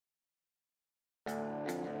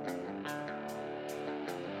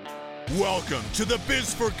Welcome to the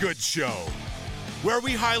Biz for Good Show, where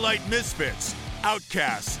we highlight misfits,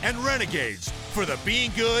 outcasts, and renegades for the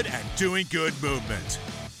being good and doing good movement.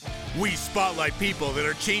 We spotlight people that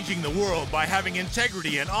are changing the world by having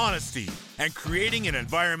integrity and honesty and creating an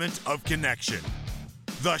environment of connection,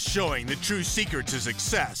 thus showing the true secret to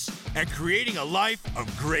success and creating a life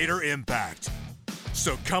of greater impact.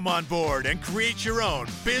 So come on board and create your own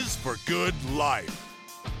Biz for Good life.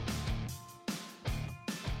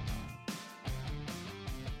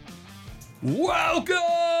 Welcome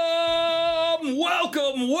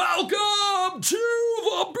to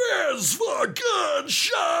the Biz for Good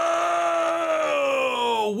Show.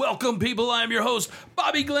 Welcome, people. I'm your host,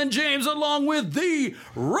 Bobby Glenn James, along with the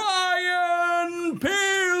Ryan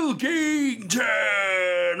Pilkington.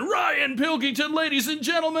 Ryan Pilkington, ladies and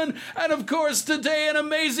gentlemen. And, of course, today an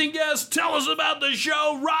amazing guest. Tell us about the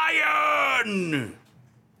show, Ryan.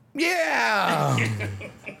 Yeah.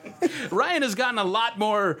 Ryan has gotten a lot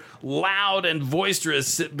more loud and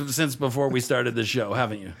boisterous since before we started the show,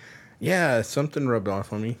 haven't you? Yeah, something rubbed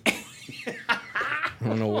off on me. I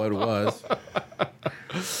don't know what it was.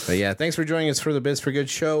 But yeah, thanks for joining us for the Biz for Good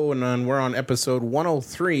show. And we're on episode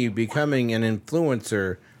 103, Becoming an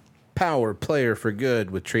Influencer Power Player for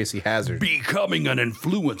Good with Tracy Hazard. Becoming an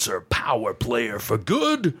Influencer Power Player for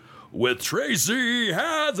Good with Tracy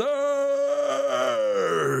Hazard.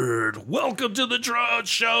 Welcome to the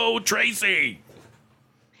show, Tracy.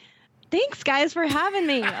 Thanks, guys, for having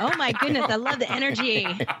me. Oh my goodness, I love the energy.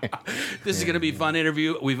 This is going to be a fun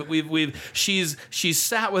interview. She's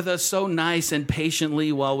sat with us so nice and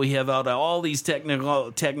patiently while we have out all these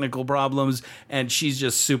technical problems, and she's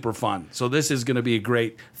just super fun. So this is going to be a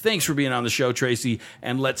great. Thanks for being on the show, Tracy,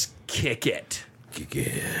 and let's kick it. Kick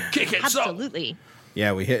it. Absolutely.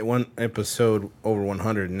 Yeah, we hit one episode over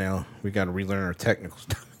 100 and now. We got to relearn our technical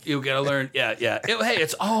stuff. You got to learn. Yeah. Hey,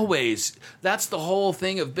 it's always, that's the whole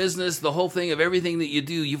thing of business, the whole thing of everything that you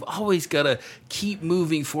do. You've always got to keep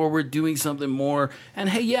moving forward, doing something more. And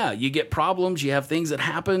hey, yeah, you get problems, you have things that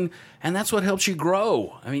happen, and that's what helps you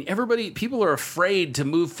grow. I mean, people are afraid to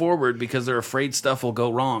move forward because they're afraid stuff will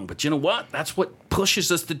go wrong. But you know what? That's what pushes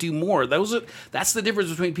us to do more. That's the difference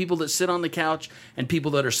between people that sit on the couch and people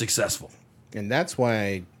that are successful. And that's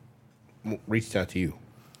why I reached out to you.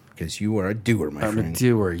 Because you are a doer, my friend. I'm a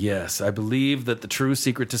doer, yes. I believe that the true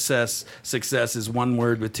secret to success is one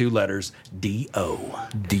word with two letters, D-O.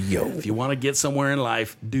 D-O. If you want to get somewhere in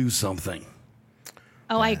life, do something.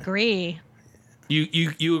 Oh, I agree.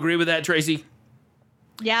 You agree with that, Tracy?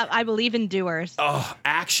 Yeah, I believe in doers. Oh,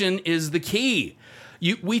 action is the key.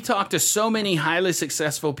 We talk to so many highly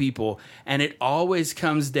successful people, and it always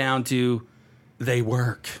comes down to they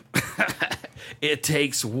work. It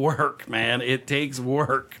takes work, man. It takes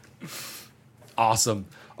work. Awesome.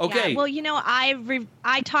 Okay. Yeah, well, you know,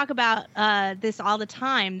 I talk about this all the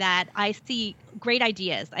time, that I see great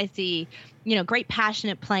ideas. I see, great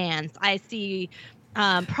passionate plans. I see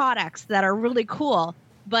products that are really cool,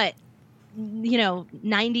 but,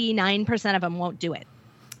 99% of them won't do it.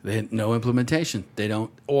 No implementation. They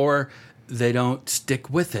don't stick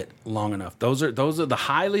with it long enough. Those are the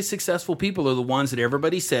highly successful people are the ones that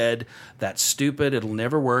everybody said, that's stupid, it'll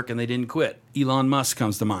never work, and they didn't quit. Elon Musk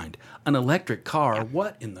comes to mind. An electric car,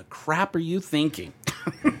 what in the crap are you thinking?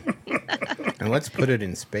 And let's put it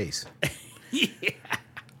in space. Yeah.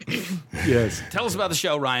 Yes. Tell us about the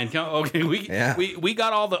show, Ryan. Okay, we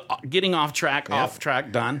got all the getting off track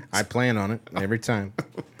done. I plan on it every time.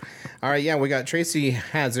 All right, yeah, we got Tracy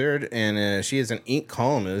Hazard, and she is an Inc.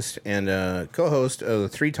 columnist and co-host of the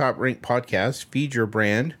 3 top-ranked podcast, Feed Your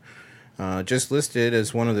Brand, just listed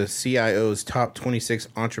as one of the CIO's top 26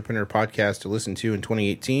 entrepreneur podcasts to listen to in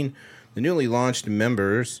 2018. The newly launched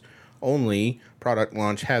members-only product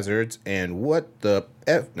launch hazards and WTFFF,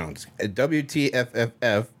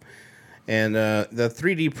 and the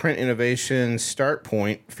 3D print innovation Start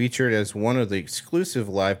Point featured as one of the exclusive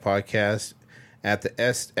live podcasts at the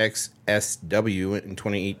SXSW in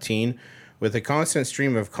 2018, with a constant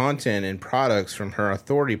stream of content and products from her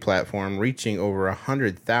authority platform reaching over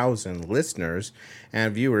 100,000 listeners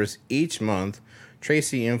and viewers each month.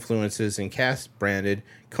 Tracy influences and cast-branded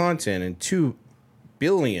content in 2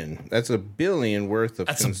 billion. That's $1 billion worth of.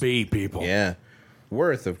 That's a B, people. Yeah,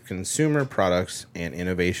 worth of consumer products and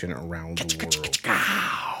innovation around the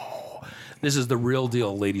world. This is the real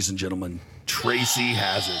deal, ladies and gentlemen. Tracy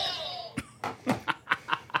Hazard.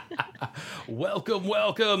 Welcome,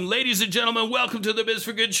 welcome, ladies and gentlemen. Welcome to the Biz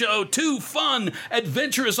for Good Show. Two fun,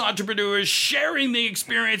 adventurous entrepreneurs sharing the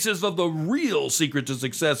experiences of the real secret to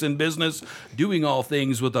success in business, doing all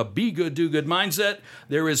things with a be good, do good mindset.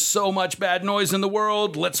 There is so much bad noise in the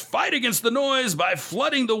world. Let's fight against the noise by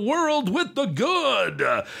flooding the world with the good.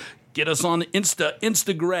 Get us on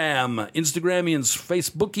Instagram, Instagramians,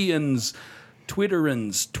 Facebookians,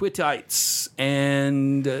 Twitterans, Twittites,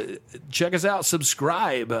 and check us out.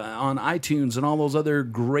 Subscribe on iTunes and all those other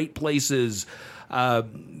great places.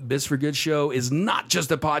 Biz for Good Show is not just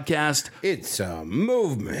a podcast. It's a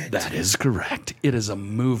movement. That is correct. It is a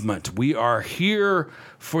movement. We are here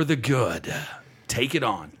for the good. Take it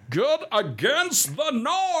on. Good against the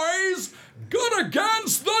noise. Good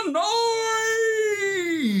against the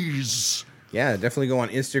noise. Yeah, definitely go on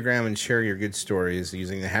Instagram and share your good stories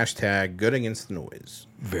using the hashtag Good Against the Noise.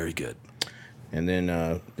 Very good. And then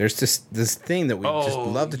there's this thing that we just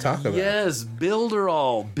love to talk about. Yes,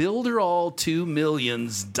 Builderall.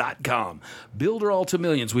 Builderall2millions.com. Builderall 2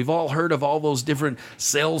 Millions. We've all heard of all those different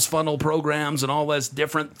sales funnel programs and all those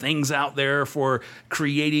different things out there for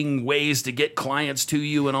creating ways to get clients to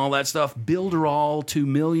you and all that stuff.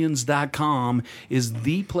 Builderall2millions.com is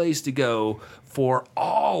the place to go for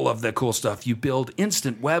all of the cool stuff. You build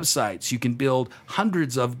instant websites. You can build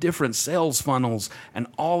hundreds of different sales funnels and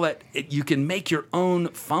all that. You can make your own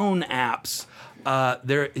phone apps.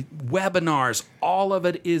 Webinars. All of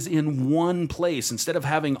it is in one place. Instead of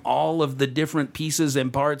having all of the different pieces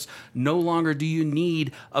and parts, no longer do you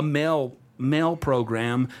need a mail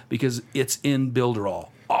program because it's in Builderall.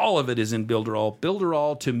 All of it is in Builderall.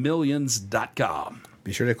 Builderall2millions.com.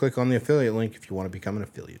 Be sure to click on the affiliate link if you want to become an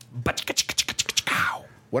affiliate.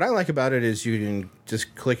 What I like about it is you can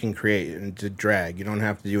just click and create and to drag. You don't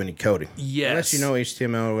have to do any coding. Yes. Unless you know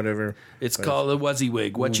HTML or whatever. It's called a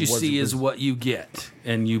WYSIWYG. What you see is what you get.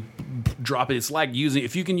 And you drop it. It's like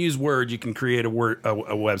if you can use Word, you can create a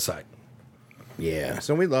website. Yeah.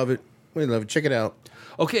 So we love it. We love it. Check it out.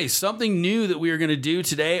 Okay, something new that we are going to do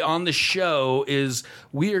today on the show is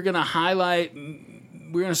we're going to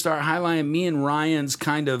start highlighting me and Ryan's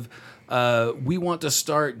kind of we want to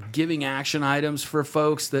start giving action items for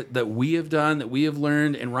folks that we have done, that we have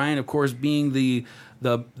learned, and Ryan, of course, being the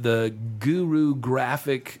guru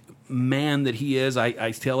graphic man that he is.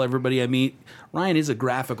 I tell everybody I meet, Ryan is a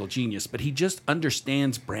graphical genius, but he just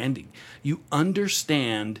understands branding. You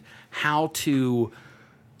understand how to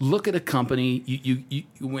look at a company,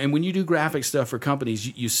 and when you do graphic stuff for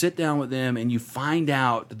companies, you sit down with them and you find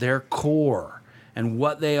out their core and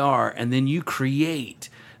what they are, and then you create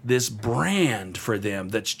this brand for them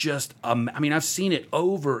that's just, I've seen it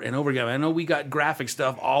over and over again. I know we got graphic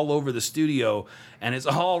stuff all over the studio, and it's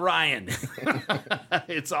all Ryan.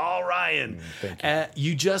 It's all Ryan.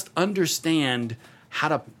 You just understand how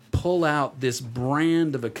to pull out this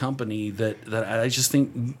brand of a company that I just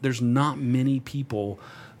think there's not many people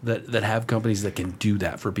that have companies that can do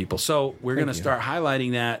that for people. So we're going to start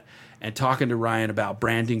highlighting that and talking to Ryan about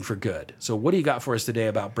branding for good. So what do you got for us today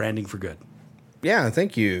about branding for good? Yeah,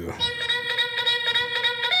 thank you.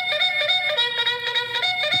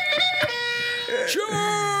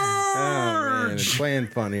 Oh, man, it's playing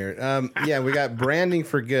fun here. Yeah, we got branding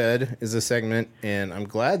for good is a segment, and I'm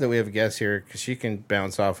glad that we have a guest here because she can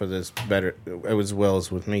bounce off of this better as well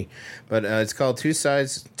as with me. But it's called Two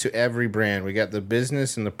Sides to Every Brand. We got the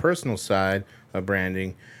business and the personal side of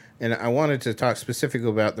branding, and I wanted to talk specifically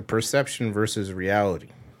about the perception versus reality.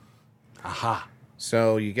 Aha.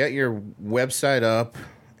 So you get your website up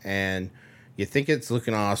and you think it's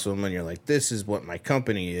looking awesome and you're like, this is what my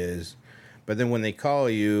company is. But then when they call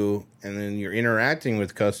you and then you're interacting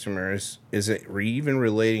with customers, is it even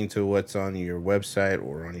relating to what's on your website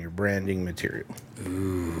or on your branding material?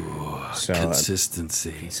 Ooh, so,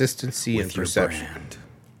 consistency. Consistency and perception. Brand.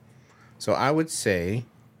 So I would say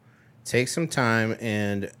take some time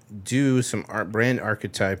and do some brand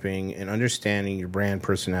archetyping and understanding your brand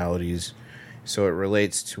personalities so it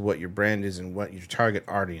relates to what your brand is and what your target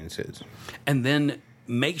audience is. And then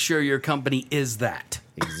make sure your company is that.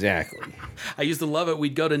 Exactly. I used to love it.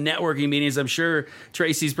 We'd go to networking meetings. I'm sure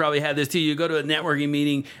Tracy's probably had this too. You go to a networking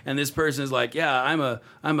meeting and this person is like, yeah, I'm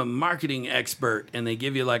a marketing expert. And they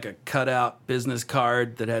give you like a cutout business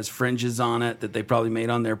card that has fringes on it that they probably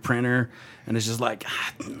made on their printer. And it's just like,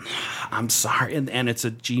 I'm sorry. And it's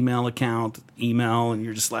a Gmail account, email. And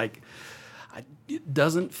you're just like, it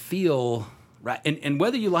doesn't feel right. And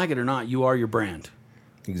whether you like it or not, you are your brand.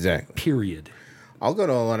 Exactly. Period. I'll go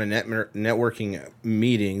to a lot of networking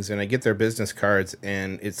meetings, and I get their business cards,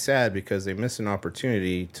 and it's sad because they miss an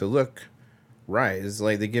opportunity to look right. It's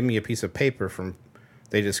like they give me a piece of paper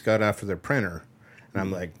they just got off of their printer, and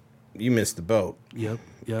I'm like, you missed the boat. Yep.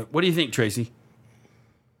 What do you think, Tracy?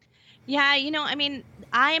 Yeah, I mean,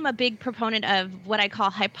 I am a big proponent of what I call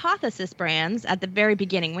hypothesis brands at the very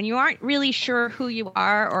beginning, when you aren't really sure who you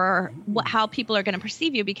are or how people are going to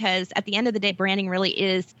perceive you, because at the end of the day, branding really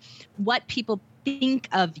is what people think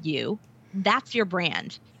of you. That's your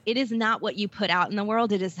brand. It is not what you put out in the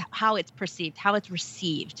world. It is how it's perceived, how it's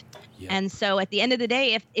received. Yep. And so at the end of the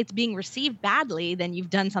day, if it's being received badly, then you've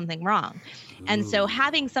done something wrong. Ooh. And so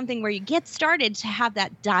having something where you get started to have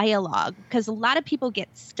that dialogue, because a lot of people get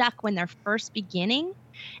stuck when they're first beginning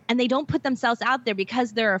and they don't put themselves out there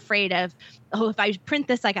because they're afraid of, oh, if I print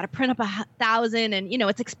this, I got to print up 1,000 and,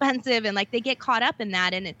 it's expensive. And like they get caught up in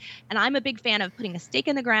that. And I'm a big fan of putting a stake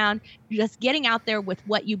in the ground, just getting out there with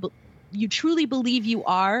what you truly believe you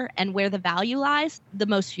are and where the value lies, the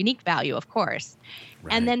most unique value, of course.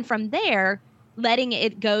 Right. And then from there, letting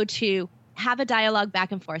it go to have a dialogue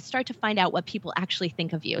back and forth, start to find out what people actually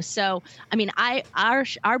think of you. So, I mean,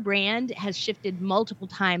 our brand has shifted multiple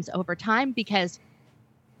times over time, because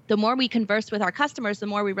the more we converse with our customers, the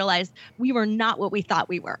more we realize we were not what we thought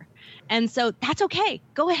we were. And so that's okay.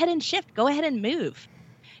 Go ahead and shift. Go ahead and move.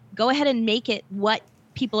 Go ahead and make it what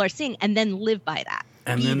people are seeing, and then live by that.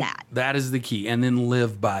 And then that is the key. And then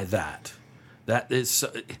live by that. That is,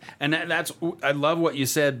 and that's, I love what you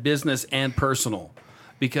said, business and personal,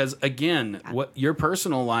 because again, what your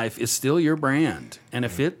personal life is still your brand. And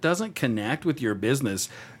if it doesn't connect with your business,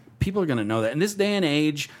 people are going to know that. In this day and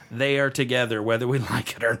age, they are together, whether we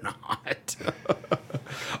like it or not.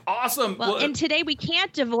 Awesome. Well, and today we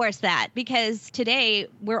can't divorce that, because today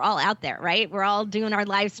we're all out there, right? We're all doing our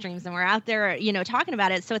live streams and we're out there, talking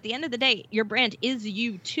about it. So at the end of the day, your brand is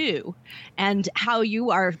you too, and how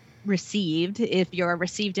you are received. If you're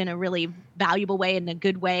received in a really valuable way, in a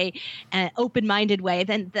good way, an open-minded way,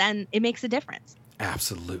 then it makes a difference.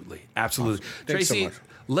 Absolutely. Awesome. Tracy, so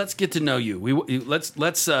let's get to know you. We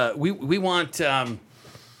want.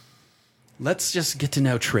 Let's just get to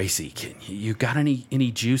know Tracy. You got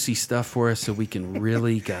any juicy stuff for us so we can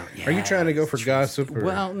really go? Yeah, are you trying to go for gossip? Or?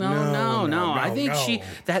 Well, no. I think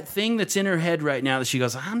that thing that's in her head right now that she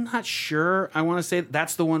goes, I'm not sure I want to say,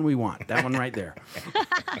 that's the one we want. That one right there.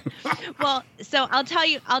 Well, so I'll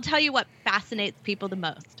tell you what fascinates people the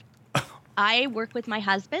most. I work with my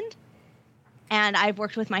husband, and I've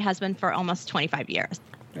worked with my husband for almost 25 years.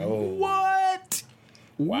 Oh. What?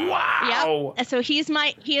 Wow. Yep. So he is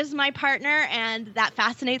my partner, and that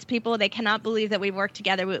fascinates people. They cannot believe that we work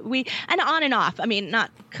together. We and on and off. I mean,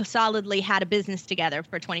 not solidly had a business together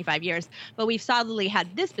for 25 years, but we've solidly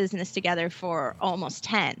had this business together for almost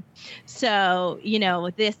 10. So,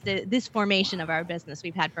 this formation of our business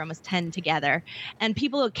we've had for almost 10 together, and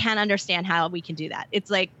people can't understand how we can do that.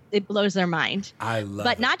 It's like it blows their mind. I love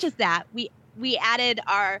But it. not just that. We added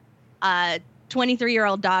our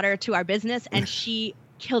 23-year-old daughter to our business, and she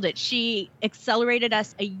killed it. She accelerated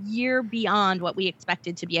us a year beyond what we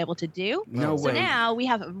expected to be able to do. No way. So now we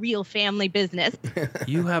have a real family business.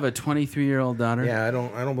 You have a 23-year-old daughter? Yeah, I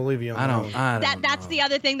don't believe you. That's the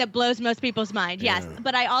other thing that blows most people's mind. Yeah. Yes,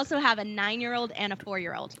 but I also have a 9-year-old and a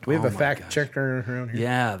 4-year-old. We have a fact checker around here.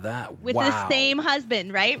 Yeah, with the same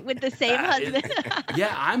husband, right? With the same husband.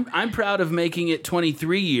 Yeah, I'm proud of making it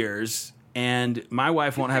 23 years, and my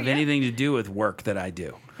wife won't have anything to do with work that I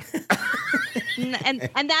do.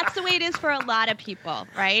 and that's the way it is for a lot of people,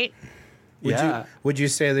 right? Would you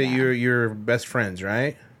say that you're best friends,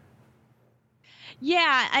 right?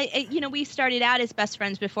 Yeah, we started out as best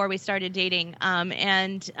friends before we started dating, we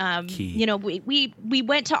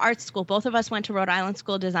went to art school. Both of us went to Rhode Island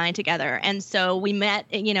School of Design together, and so we met,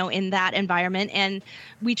 in that environment, and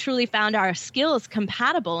we truly found our skills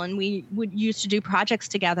compatible, and we used to do projects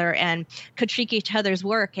together and critique each other's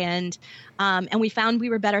work, and we found we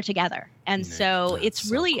were better together, and so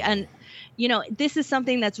it's really cool. This is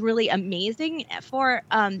something that's really amazing for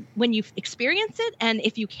when you experience it, and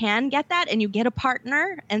if you can get that and you get a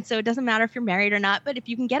partner, and so it doesn't matter if you're married or not, but if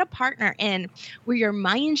you can get a partner in where your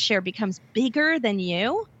mind share becomes bigger than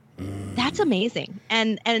you, that's amazing,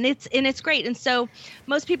 and it's great. And so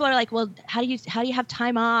most people are like, well, how do you have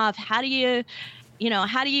time off? How do you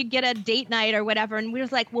get a date night or whatever? And we're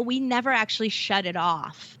just like, well, we never actually shut it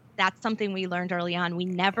off. That's something we learned early on. We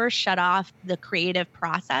never shut off the creative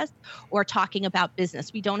process or talking about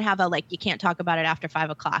business. We don't have you can't talk about it after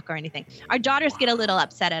 5 o'clock or anything. Our daughters get a little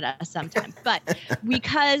upset at us sometimes, but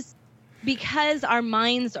because our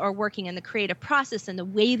minds are working in the creative process and the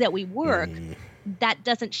way that we work, that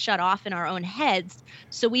doesn't shut off in our own heads.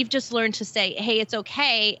 So we've just learned to say, hey, it's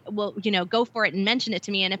okay. Well, go for it and mention it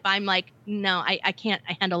to me. And if I'm like, no, I can't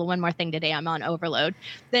handle one more thing today, I'm on overload,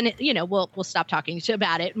 then, we'll stop talking to you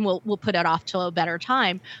about it and we'll put it off till a better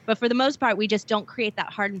time. But for the most part, we just don't create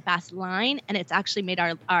that hard and fast line. And it's actually made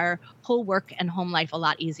our whole work and home life a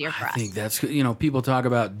lot easier for us. I think that's, people talk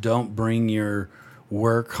about don't bring your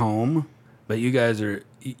work home, but you guys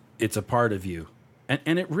it's a part of you.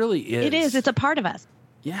 And it really is. It is. It's a part of us.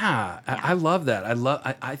 Yeah. I love that.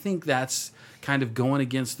 I think that's kind of going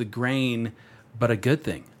against the grain, but a good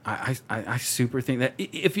thing. I super think that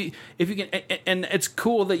if you can, and it's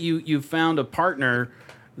cool that you found a partner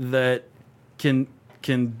that can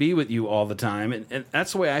be with you all the time. And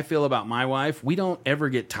that's the way I feel about my wife. We don't ever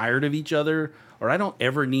get tired of each other, or I don't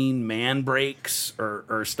ever need man breaks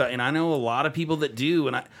or stuff. And I know a lot of people that do.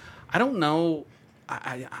 And I don't know.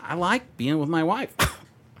 I like being with my wife.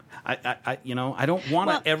 I don't want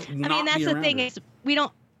to ever. That's the thing is we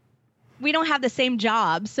don't have the same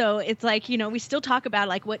job, so it's like we still talk about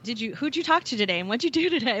like who'd you talk to today and what'd you do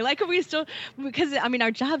today? Like we still because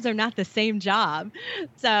our jobs are not the same job,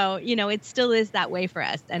 so it still is that way for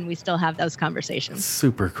us, and we still have those conversations.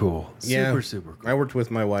 Super cool. Yeah, super cool. I worked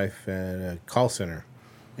with my wife at a call center.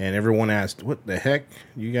 And everyone asked, what the heck?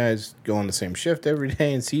 You guys go on the same shift every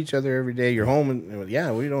day and see each other every day. You're home. And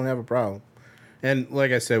yeah, we don't have a problem. And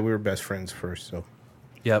like I said, we were best friends first. So,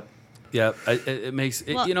 Yep. It makes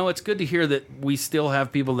it, it's good to hear that we still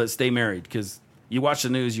have people that stay married, because you watch the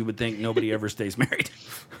news, you would think nobody ever stays married.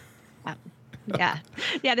 Yeah.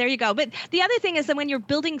 There you go. But the other thing is that when you're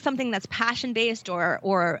building something that's passion based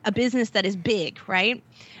or a business that is big, right?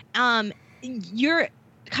 You're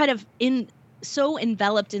kind of so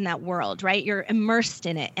enveloped in that world, right? You're immersed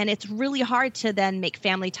in it. And it's really hard to then make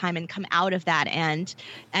family time and come out of that and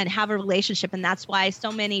have a relationship. And that's why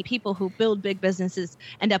so many people who build big businesses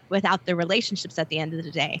end up without their relationships at the end of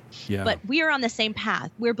the day. Yeah. But we are on the same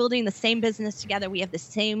path. We're building the same business together. We have the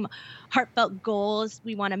same heartfelt goals.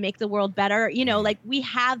 We want to make the world better. Like we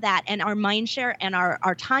have that, and our mind share and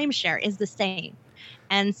our time share is the same.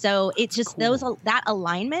 And so it's just cool. That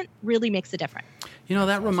alignment really makes a difference.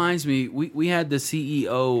 That reminds me, we had the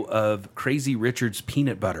CEO of Crazy Richard's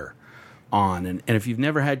Peanut Butter on. And if you've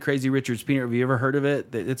never had Crazy Richard's Peanut, have you ever heard of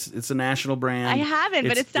it? It's a national brand. I haven't,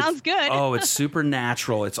 but it sounds good. It's super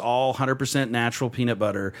natural. It's all 100% natural peanut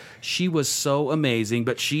butter. She was so amazing,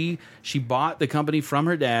 but she bought the company from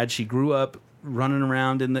her dad. She grew up running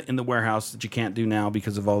around in the warehouse that you can't do now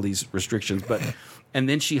because of all these restrictions. And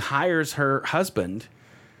then she hires her husband,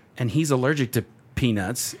 and he's allergic to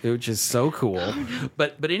peanuts, which is so cool.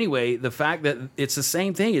 But anyway, the fact that it's the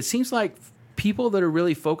same thing, it seems like people that are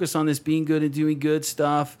really focused on this being good and doing good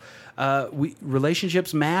stuff,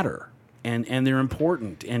 relationships matter, and they're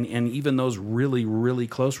important, and even those really, really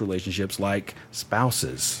close relationships like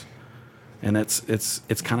spouses. And it's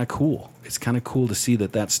kind of cool. It's kind of cool to see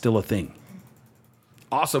that that's still a thing.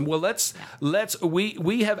 Awesome. Well,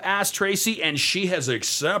 we have asked Tracy, and she has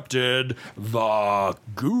accepted the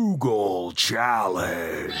Google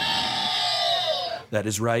Challenge. That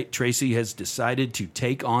is right. Tracy has decided to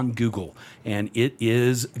take on Google, and it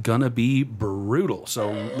is gonna be brutal.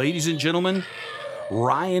 So, ladies and gentlemen,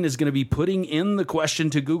 Ryan is going to be putting in the question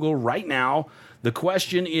to Google right now. The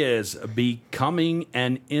question is becoming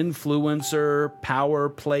an influencer, power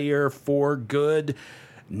player for good.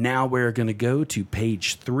 Now we're going to go to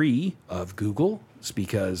page 3 of Google. It's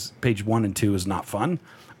because page 1 and 2 is not fun.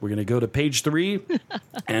 We're going to go to page 3,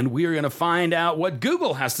 and we are going to find out what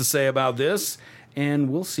Google has to say about this, and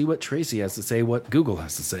we'll see what Tracy has to say, what Google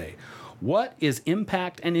has to say. What is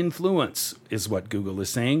impact and influence, is what Google is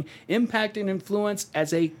saying. Impact and influence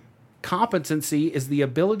as a competency is the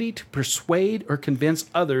ability to persuade or convince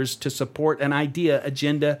others to support an idea,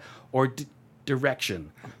 agenda, or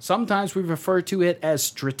direction. Sometimes we refer to it as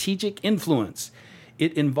strategic influence.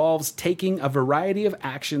 It involves taking a variety of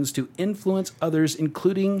actions to influence others,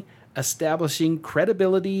 including establishing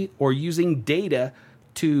credibility or using data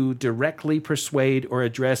to directly persuade or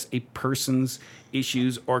address a person's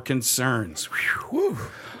issues or concerns. What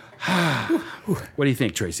do you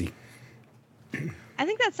think, Tracy? I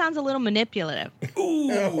think that sounds a little manipulative.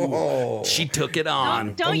 Ooh, she took it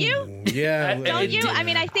on. Don't you? Yeah. Don't you? I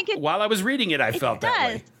mean, I think it. While I was reading it, I felt that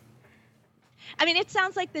way. I mean, it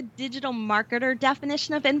sounds like the digital marketer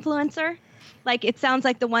definition of influencer. Like, it sounds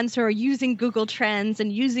like the ones who are using Google Trends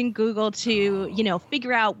and using Google to,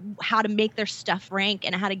 figure out how to make their stuff rank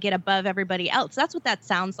and how to get above everybody else. That's what that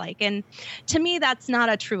sounds like. And to me, that's not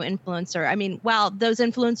a true influencer. I mean, while those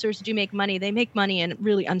influencers do make money, they make money in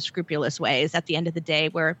really unscrupulous ways at the end of the day,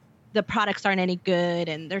 where the products aren't any good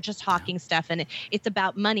and they're just hawking stuff, and it's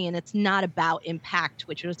about money and it's not about impact,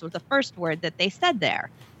 which was the first word that they said there.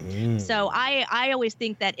 So I always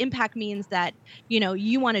think that impact means that,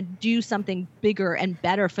 you want to do something bigger and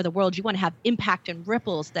better for the world. You want to have impact and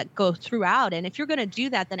ripples that go throughout. And if you're going to do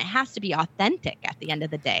that, then it has to be authentic at the end of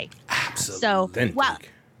the day. Absolutely. So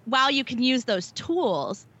while you can use those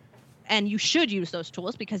tools, and you should use those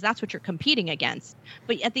tools because that's what you're competing against,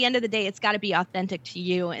 but at the end of the day, it's got to be authentic to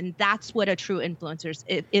you. And that's what a true influencer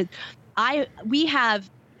is. We have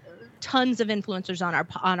tons of influencers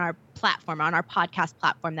on our platform, on our podcast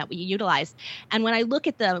platform that we utilize. And when I look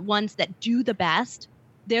at the ones that do the best,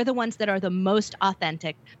 they're the ones that are the most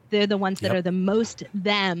authentic. They're the ones that are the most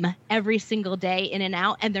them every single day in and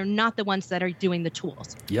out. And they're not the ones that are doing the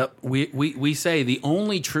tools. Yep. We say the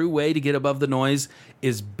only true way to get above the noise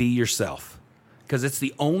is be yourself, because it's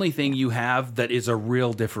the only thing you have that is a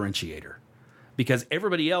real differentiator, because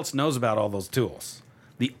everybody else knows about all those tools.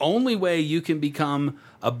 The only way you can become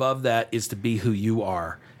above that is to be who you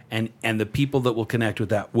are, and the people that will connect with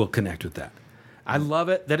that will connect with that. I love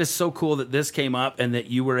it. That is so cool that this came up and that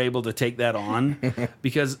you were able to take that on,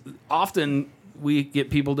 because often we get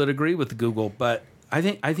people that agree with Google, but I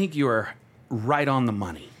think you are right on the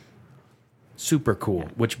money. Super cool.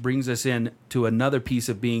 Which brings us in to another piece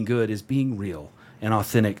of being good, is being real and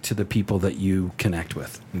authentic to the people that you connect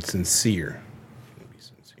with. And sincere. Be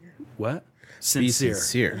sincere. What? Be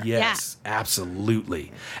sincere. Yes,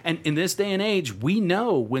 absolutely. And in this day and age, we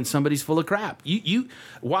know when somebody's full of crap. You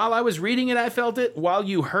while I was reading it, I felt it. While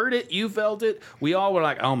you heard it, you felt it. We all were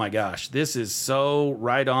like, oh my gosh, this is so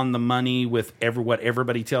right on the money with what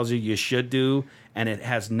everybody tells you should do, and it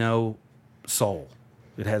has no soul.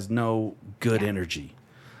 It has no good energy.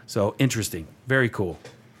 So interesting. Very cool.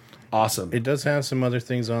 Awesome. It does have some other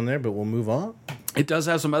things on there, but we'll move on. It does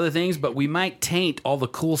have some other things, but we might taint all the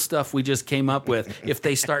cool stuff we just came up with if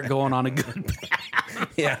they start going on a good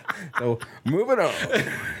path. Yeah. So moving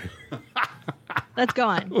on. Let's go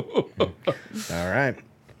on. All right.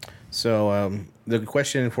 So the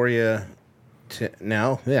question for you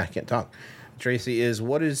now, I can't talk, Tracy, is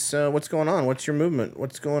what's going on? What's your movement?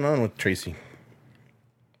 What's going on with Tracy?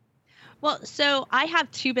 Well, so I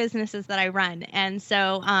have two businesses that I run. And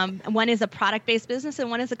so one is a product-based business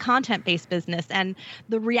and one is a content-based business. And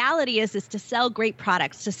the reality is to sell great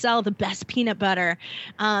products, to sell the best peanut butter,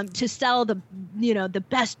 to sell the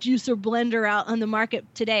best juicer blender out on the market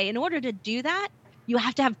today. In order to do that, you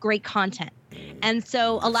have to have great content. And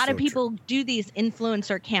so a lot of people do these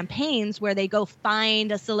influencer campaigns where they go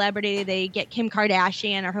find a celebrity, they get Kim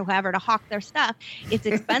Kardashian or whoever to hawk their stuff. It's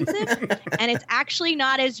expensive and it's actually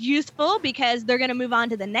not as useful because they're going to move on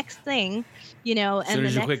to the next thing, and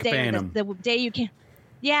the next day, the day you can.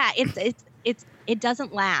 Yeah, it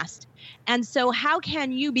doesn't last. And so how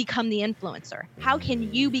can you become the influencer? How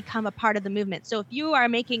can you become a part of the movement? So if you are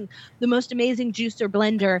making the most amazing juicer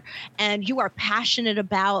blender and you are passionate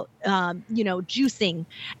about, juicing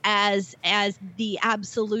as the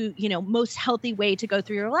absolute, most healthy way to go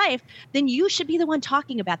through your life, then you should be the one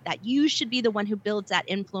talking about that. You should be the one who builds that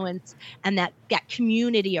influence and that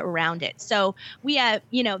community around it. So we have,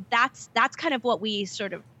 that's kind of what we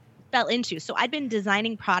sort of fell into. So I'd been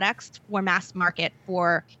designing products for mass market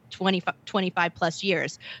for 25 plus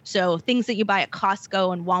years. So things that you buy at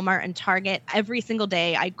Costco and Walmart and Target every single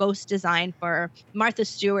day, I ghost design for Martha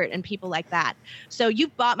Stewart and people like that. So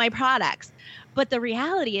you've bought my products. But the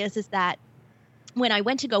reality is that when I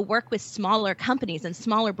went to go work with smaller companies and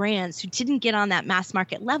smaller brands who didn't get on that mass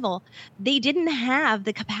market level, they didn't have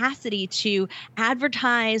the capacity to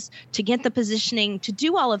advertise, to get the positioning, to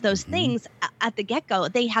do all of those things at the get-go.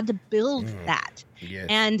 They had to build that. Yes.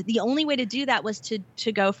 And the only way to do that was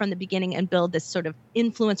to go from the beginning and build this sort of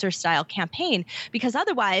influencer style campaign, because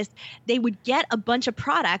otherwise they would get a bunch of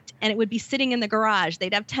product and it would be sitting in the garage.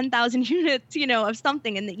 They'd have 10,000 units, of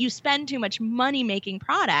something, and that you spend too much money making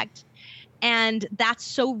product. And that's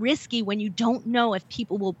so risky when you don't know if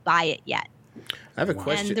people will buy it yet. I have a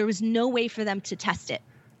question. And there was no way for them to test it.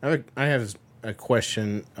 I have a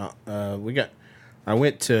question. I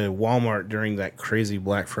went to Walmart during that crazy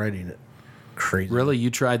Black Friday. Crazy. Really? You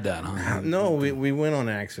tried that, huh? No, we went on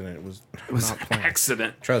accident. It was not planned.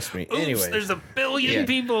 Accident. Trust me. Anyway, there's a billion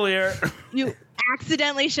people here. You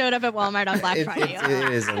accidentally showed up at Walmart on Black Friday.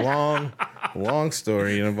 It is a long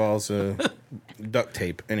story. It involves duct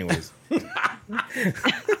tape. Anyways. We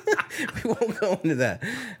won't go into that.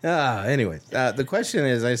 Anyways, the question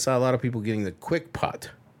is, I saw a lot of people getting the Quick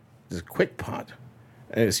Pot. This Quick Pot.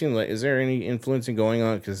 And it seems like, is there any influencing going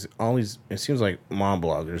on? Because it seems like mom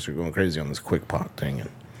bloggers are going crazy on this Quick Pot thing.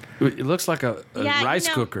 It looks like a rice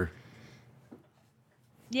cooker.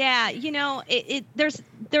 Yeah,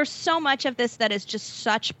 there's so much of this that is just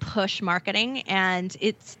such push marketing, and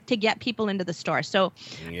it's to get people into the store. So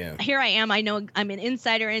here I am. I know I'm an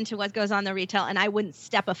insider into what goes on in the retail, and I wouldn't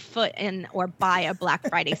step a foot in or buy a Black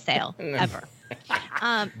Friday sale ever.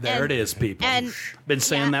 There it is, people. And been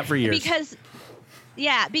saying that for years.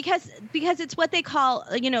 Because it's what they call,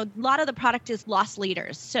 a lot of the product is loss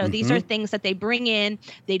leaders. So these are things that they bring in.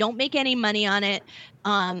 They don't make any money on it.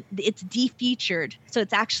 It's defeatured. So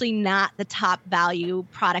it's actually not the top value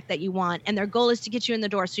product that you want. And their goal is to get you in the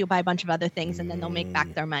door so you'll buy a bunch of other things and then they'll make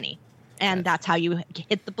back their money. And that's how you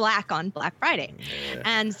hit the black on Black Friday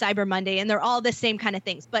and Cyber Monday. And they're all the same kind of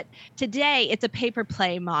things. But today it's a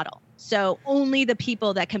pay-per-play model. So only the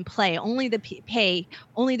people that can play, only the pay,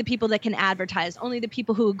 only the people that can advertise, only the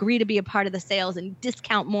people who agree to be a part of the sales and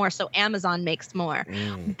discount more so Amazon makes more.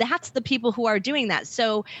 That's the people who are doing that.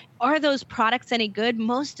 So are those products any good?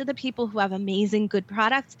 Most of the people who have amazing good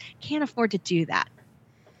products can't afford to do that.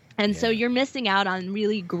 And so you're missing out on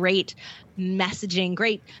really great messaging,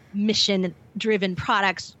 great mission-driven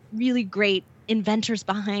products, really great inventors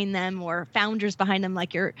behind them or founders behind them,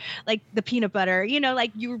 like the peanut butter,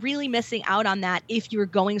 you're really missing out on that if you're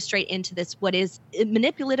going straight into this, what is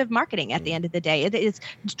manipulative marketing at the end of the day. It is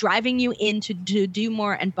driving you to do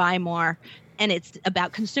more and buy more. And it's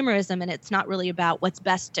about consumerism, and it's not really about what's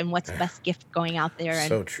best and what's the best gift going out there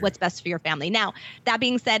and what's best for your family. Now, that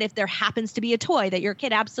being said, if there happens to be a toy that your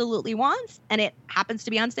kid absolutely wants and it happens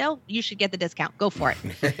to be on sale, you should get the discount. Go for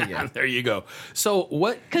it. There you go. So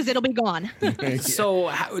what? Because it'll be gone.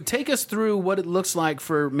 So take us through what it looks like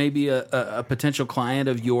for maybe a potential client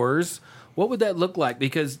of yours. What would that look like?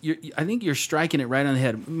 Because I think you're striking it right on the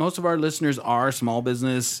head. Most of our listeners are small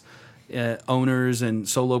business owners and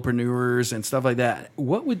solopreneurs and stuff like that.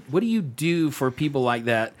 What do you do for people like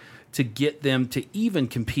that to get them to even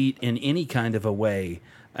compete in any kind of a way?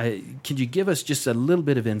 Can you give us just a little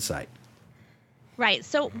bit of insight? Right.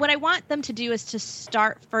 So what I want them to do is to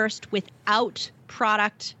start first without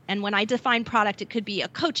product. And when I define product, it could be a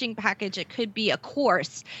coaching package, it could be a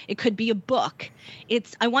course, it could be a book.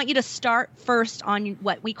 I want you to start first on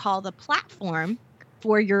what we call the platform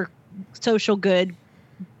for your social good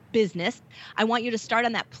business. I want you to start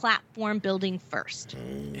on that platform building first.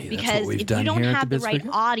 Because if you don't have the right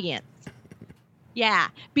audience,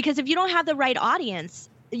 because if you don't have the right audience,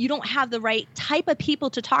 you don't have the right type of people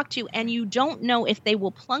to talk to, and you don't know if they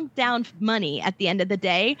will plunk down money at the end of the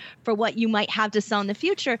day for what you might have to sell in the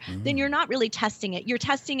future, then you're not really testing it. You're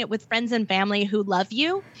testing it with friends and family who love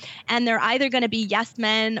you, and they're either going to be yes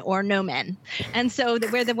men or no men. And so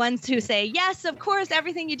we're the ones who say, yes, of course,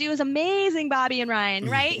 everything you do is amazing, Bobby and Ryan,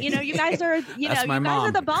 right? You guys are, you guys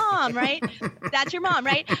are the bomb, right? That's your mom,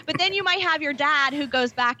 right? But then you might have your dad who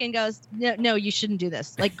goes back and goes, no, you shouldn't do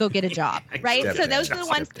this. Like, go get a job, right? So those are the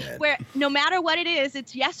ones where no matter what it is,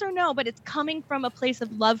 it's yes or no, but it's coming from a place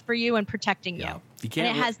of love for you and protecting you. And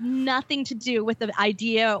it has nothing to do with the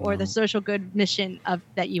idea or the social good mission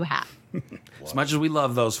that you have. As much as we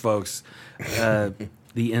love those folks, the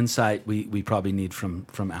insight we probably need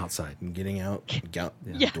from outside. And getting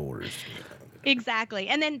outdoors. Exactly.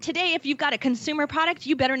 And then today, if you've got a consumer product,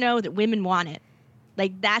 you better know that women want it.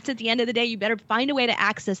 Like, that's at the end of the day, you better find a way to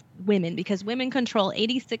access women, because women control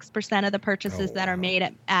 86% of the purchases that are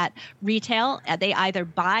made at retail. They either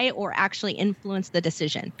buy or actually influence the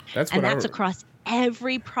decision. That's across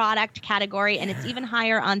every product category, and it's even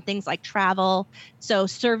higher on things like travel, so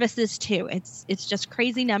services too. It's just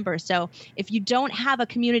crazy numbers. So if you don't have a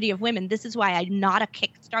community of women, this is why I'm not a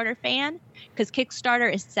Kickstarter fan, because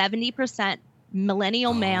Kickstarter is 70%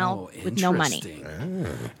 millennial male with no money.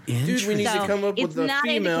 Dude, we need to come up with a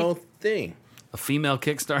female thing. A female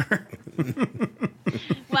Kickstarter?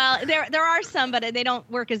 Well, there are some, but they don't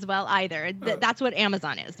work as well either. That's what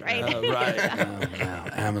Amazon is, right?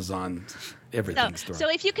 Amazon, everything's so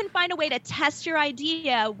if you can find a way to test your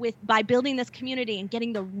idea by building this community and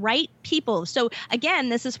getting the right people. So again,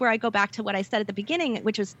 this is where I go back to what I said at the beginning,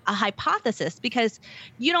 which was a hypothesis, because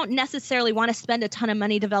you don't necessarily want to spend a ton of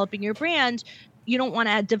money developing your brand. You don't want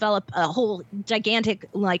to develop a whole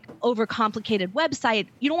gigantic, overcomplicated website.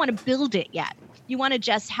 You don't want to build it yet. You want to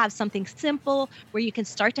just have something simple where you can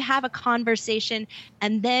start to have a conversation.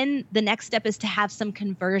 And then the next step is to have some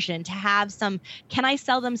conversion, can I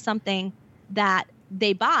sell them something that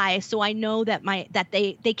they buy, so I know that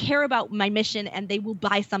they care about my mission and they will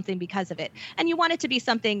buy something because of it. And you want it to be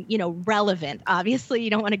something, relevant. Obviously, you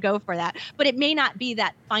don't want to go for that, but it may not be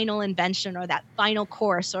that final invention or that final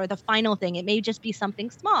course or the final thing. It may just be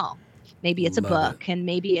something small. Maybe it's a book, and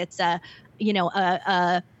maybe it's a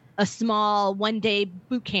a small 1-day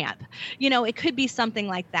boot camp. It could be something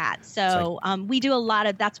like that. So we do a lot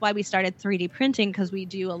of, that's why we started 3D printing, because we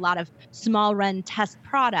do a lot of small run test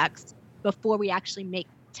products before we actually make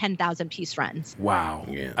 10,000 piece runs. Wow.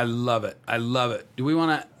 Yeah. I love it. Do we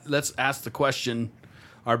want to, let's ask the question,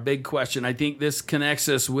 our big question. I think this connects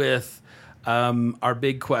us with our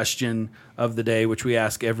big question of the day, which we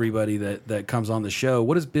ask everybody that comes on the show.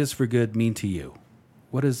 What does Biz for Good mean to you?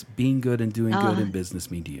 What does being good and doing good in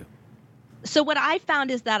business mean to you? So what I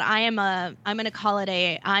found is that I'm going to call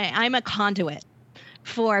it I'm a conduit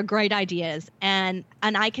for great ideas. And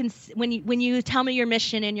I can, when you tell me your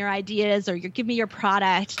mission and your ideas, or you give me your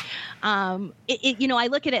product, I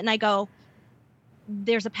look at it and I go,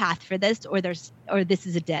 there's a path for this, or this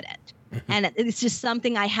is a dead end. And it's just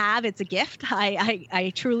something I have. It's a gift.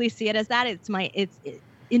 I truly see it as that. It's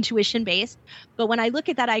intuition based. But when I look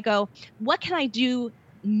at that, I go, what can I do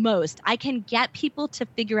most? I can get people to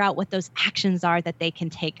figure out what those actions are that they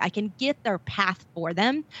can take. I can get their path for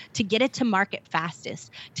them to get it to market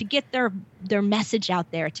fastest, to get their message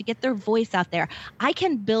out there, to get their voice out there. I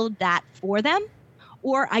can build that for them,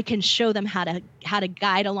 or I can show them how to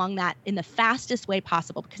guide along that in the fastest way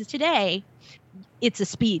possible. Because today, it's a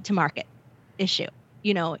speed to market issue.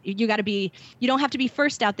 You don't have to be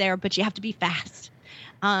first out there, but you have to be fast.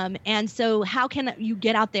 And so how can you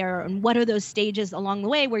get out there, and what are those stages along the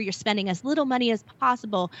way where you're spending as little money as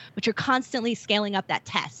possible, but you're constantly scaling up that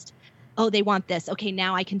test? Oh, they want this. Okay,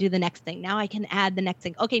 now I can do the next thing. Now I can add the next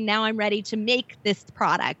thing. Okay, now I'm ready to make this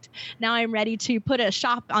product. Now I'm ready to put a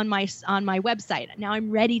shop on my website. Now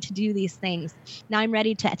I'm ready to do these things. Now I'm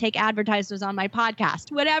ready to take advertisers on my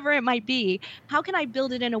podcast, whatever it might be. How can I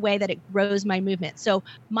build it in a way that it grows my movement? So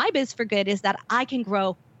my Biz for Good is that I can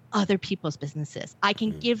grow other people's businesses. I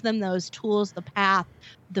can give them those tools, the path,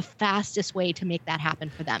 the fastest way to make that happen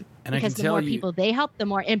for them. And because the more people they help, the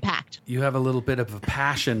more impact. You have a little bit of a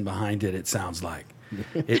passion behind it, it sounds like.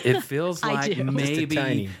 It feels like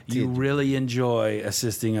maybe you really enjoy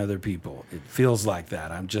assisting other people. It feels like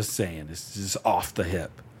that. I'm just saying. It's just off the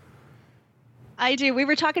hip. I do. We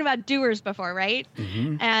were talking about doers before, right?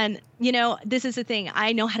 Mm-hmm. And, this is the thing.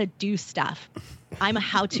 I know how to do stuff. I'm a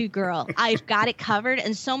how-to girl. I've got it covered.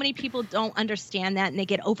 And so many people don't understand that, and they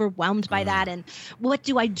get overwhelmed by that. And what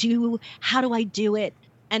do I do? How do I do it?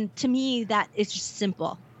 And to me, that is just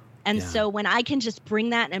simple. And so when I can just bring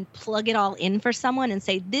that and plug it all in for someone and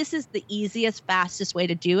say, this is the easiest, fastest way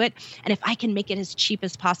to do it. And if I can make it as cheap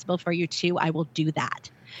as possible for you too, I will do that.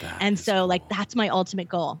 And so cool. That's my ultimate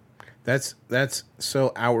goal. That's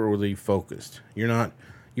so outwardly focused. You're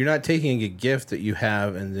not taking a gift that you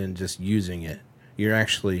have and then just using it. You're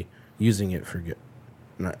actually using it for good.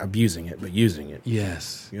 Not abusing it, but using it.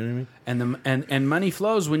 Yes. You know what I mean? And money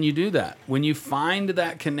flows when you do that. When you find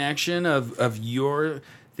that connection of your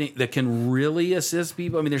thing that can really assist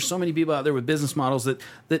people. I mean, there's so many people out there with business models that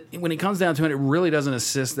when it comes down to it, it really doesn't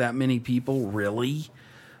assist that many people, really.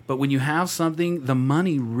 But when you have something, the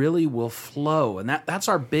money really will flow. And that's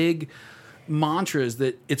our big mantra, is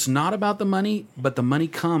that it's not about the money, but the money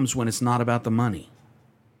comes when it's not about the money.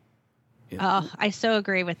 Oh, I so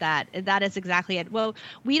agree with that. That is exactly it. Well,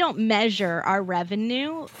 we don't measure our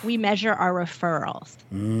revenue; we measure our referrals.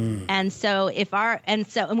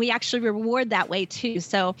 And we actually reward that way too.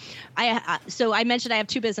 So I mentioned I have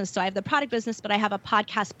two businesses. So I have the product business, but I have a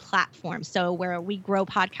podcast platform. So where we grow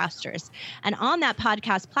podcasters, and on that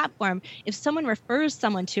podcast platform, if someone refers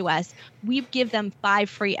someone to us, we give them 5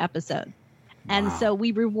 free episodes. And so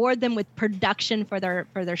we reward them with production for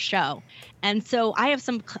their show. And so I have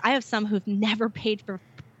some who've never paid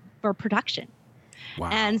for production. Wow.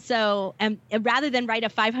 And so rather than write a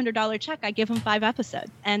 $500 check, I give them 5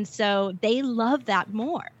 episodes. And so they love that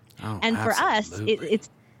more. Oh, and absolutely.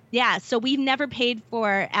 For us, so we've never paid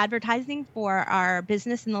for advertising for our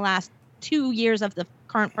business in the last 2 years of the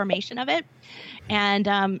current formation of it.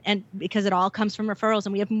 And because it all comes from referrals,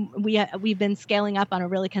 and we've been scaling up on a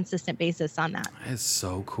really consistent basis on that. It's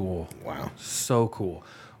so cool. Wow. So cool.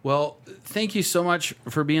 Well, thank you so much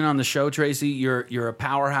for being on the show, Tracy. You're a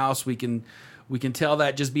powerhouse. We can tell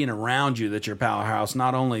that just being around you that you're a powerhouse.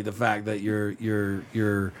 Not only the fact that you're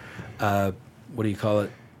what do you call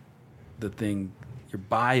it? The thing, your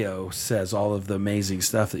bio says all of the amazing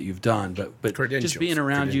stuff that you've done, but just being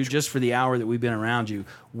around you, just for the hour that we've been around you,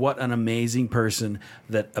 what an amazing person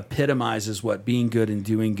that epitomizes what being good and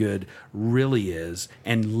doing good really is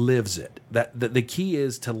and lives it. That the key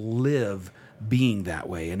is to live being that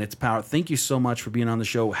way, and it's power. Thank you so much for being on the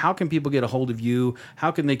show. How can people get a hold of you?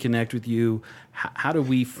 How can they connect with you? How do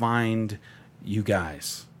we find you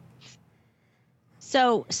guys?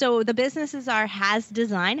 So the businesses are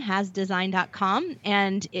hasdesign.com.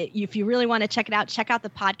 And if you really want to check it out, check out the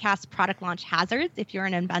podcast Product Launch Hazards if you're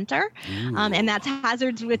an inventor. And that's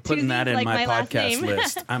hazards with two Putting that in like my last podcast name.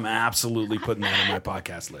 list. I'm absolutely putting that in my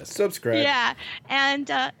podcast list. Subscribe. Yeah. And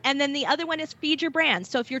then the other one is Feed Your Brand.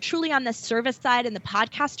 So if you're truly on the service side and the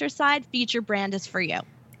podcaster side, Feed Your Brand is for you.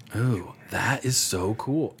 Ooh, that is so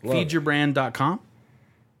cool. Love it. Feedyourbrand.com?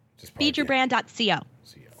 Just Feedyourbrand.co.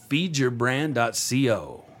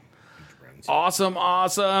 Feedyourbrand.co.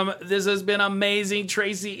 Awesome. This has been amazing.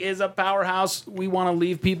 Tracy is a powerhouse. We want to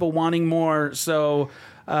leave people wanting more. So,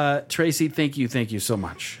 Tracy, thank you so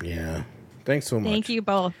much. Yeah. Thanks so much. Thank you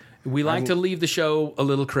both. We like to leave the show a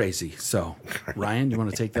little crazy. So, Ryan, you want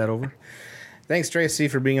to take that over? Thanks, Tracy,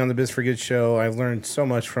 for being on the Biz for Good show. I've learned so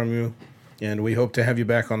much from you, and we hope to have you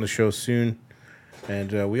back on the show soon.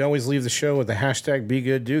 And we always leave the show with the hashtag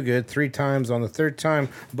 #BeGoodDoGood 3 times. On the 3rd time,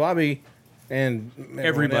 Bobby and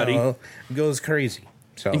Everybody goes crazy.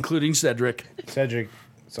 So including Cedric. Cedric,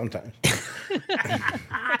 sometimes.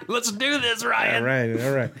 Let's do this, Ryan. All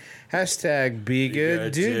right. Hashtag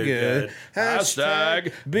 #BeGoodDoGood.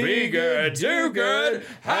 Hashtag #BeGoodDoGood.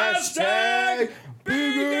 Hashtag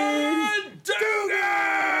 #BeGoodDoGood.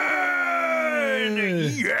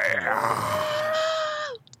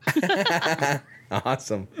 Yeah.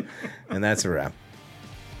 Awesome. And that's a wrap.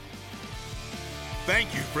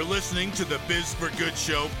 Thank you for listening to the Biz for Good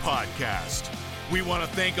Show podcast. We want to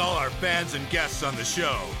thank all our fans and guests on the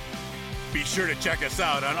show. Be sure to check us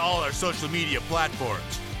out on all our social media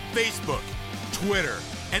platforms, Facebook, Twitter,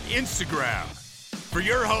 and Instagram. For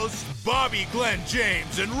your hosts, Bobby Glenn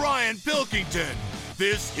James and Ryan Pilkington,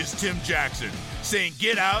 this is Tim Jackson saying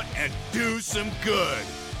get out and do some good.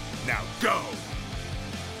 Now go.